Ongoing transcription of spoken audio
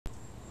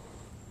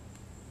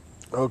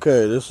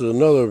Okay, this is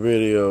another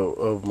video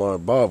of my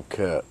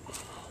Bobcat.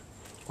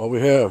 What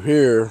we have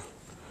here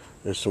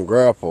is some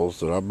grapples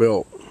that I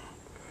built,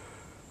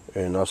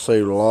 and I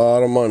saved a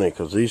lot of money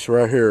because these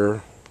right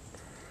here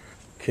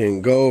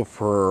can go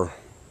for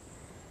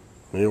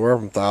anywhere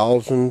from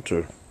 1,000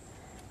 to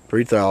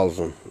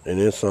 3,000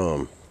 and then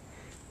some.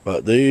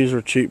 But these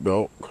are cheap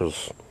built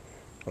because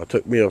I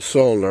took me a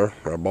cylinder.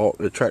 I bought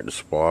the Tractor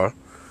Supply,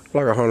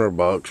 like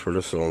 $100 for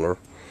the cylinder.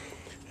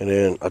 And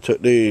then I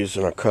took these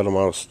and I cut them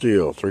out of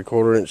steel,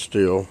 3/4 inch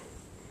steel.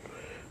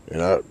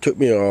 And I took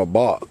me a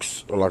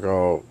box, like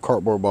a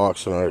cardboard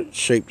box, and I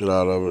shaped it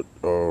out of it,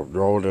 or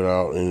drawed it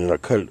out, and then I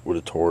cut it with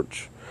a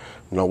torch.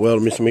 And I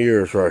welded me some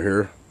ears right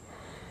here.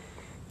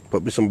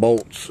 Put me some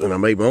bolts, and I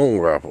made my own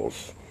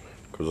grapples.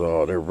 Because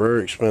they're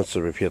very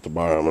expensive if you have to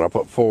buy them. And I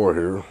put 4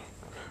 here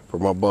for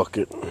my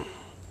bucket.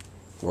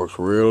 Works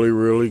really,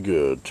 really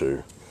good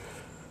too.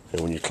 And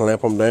when you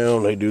clamp them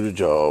down, they do the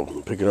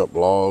job. Picking up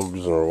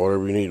logs or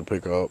whatever you need to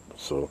pick up.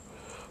 So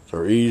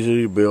they're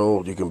easy to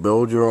build. You can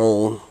build your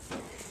own.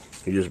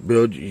 You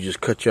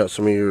just cut you out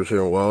some ears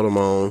here and weld them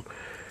on.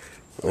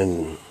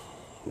 And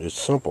it's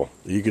simple.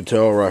 You can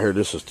tell right here,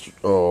 this is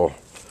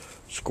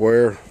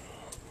square.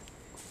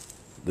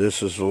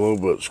 This is a little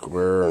bit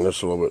square and this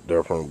is a little bit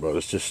different. But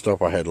it's just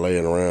stuff I had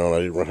laying around. I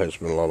didn't really have to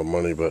spend a lot of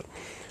money. But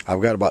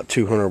I've got about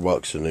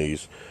 $200 in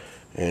these.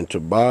 And to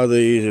buy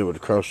these, it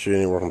would cost you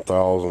anywhere from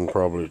 1,000,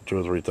 probably 2,000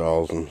 or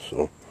 3,000. So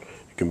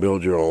you can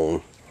build your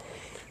own.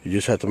 You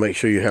just have to make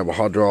sure you have a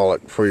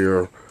hydraulic for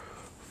your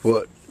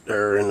foot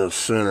there in the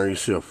center. You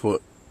see a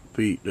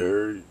feet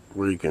there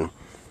where you can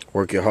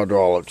work your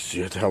hydraulics.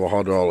 You have to have a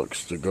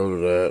hydraulics to go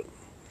to that.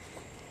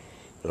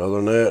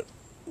 Other than that,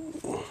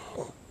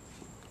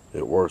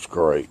 it works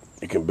great.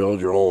 You can build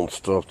your own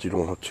stuff. You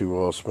don't have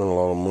to spend a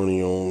lot of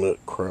money on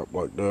that crap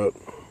like that.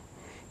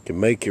 You can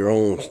make your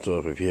own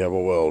stuff if you have a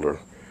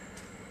welder.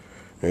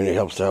 And it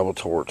helps to have a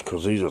torch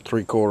because these are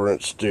 3/4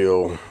 inch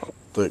steel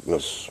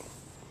thickness.